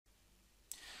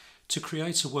To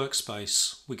create a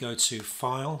workspace, we go to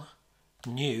File,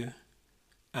 New,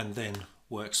 and then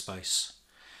Workspace.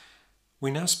 We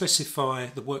now specify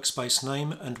the workspace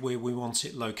name and where we want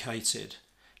it located.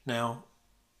 Now,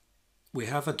 we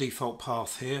have a default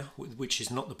path here, which is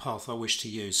not the path I wish to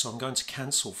use, so I'm going to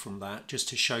cancel from that just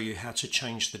to show you how to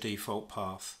change the default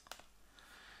path.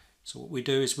 So what we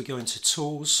do is we go into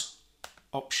Tools,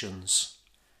 Options,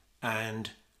 and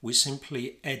we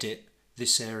simply edit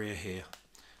this area here.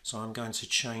 So I'm going to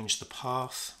change the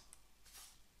path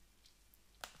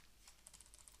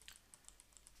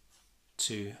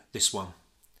to this one,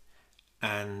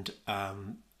 and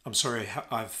I'm sorry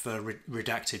I've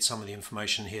redacted some of the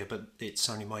information here, but it's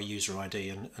only my user ID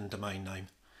and domain name.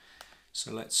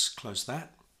 So let's close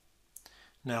that.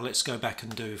 Now let's go back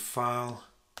and do File,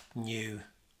 New,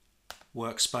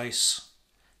 Workspace.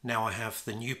 Now I have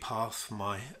the new path for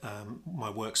my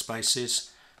workspaces,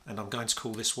 and I'm going to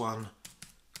call this one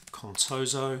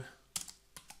Contoso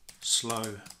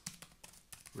Slow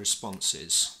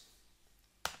Responses.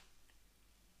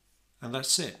 And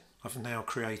that's it. I've now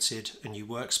created a new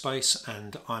workspace,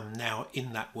 and I'm now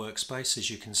in that workspace, as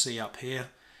you can see up here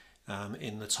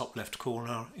in the top left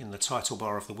corner in the title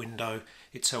bar of the window.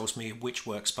 It tells me which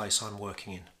workspace I'm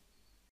working in.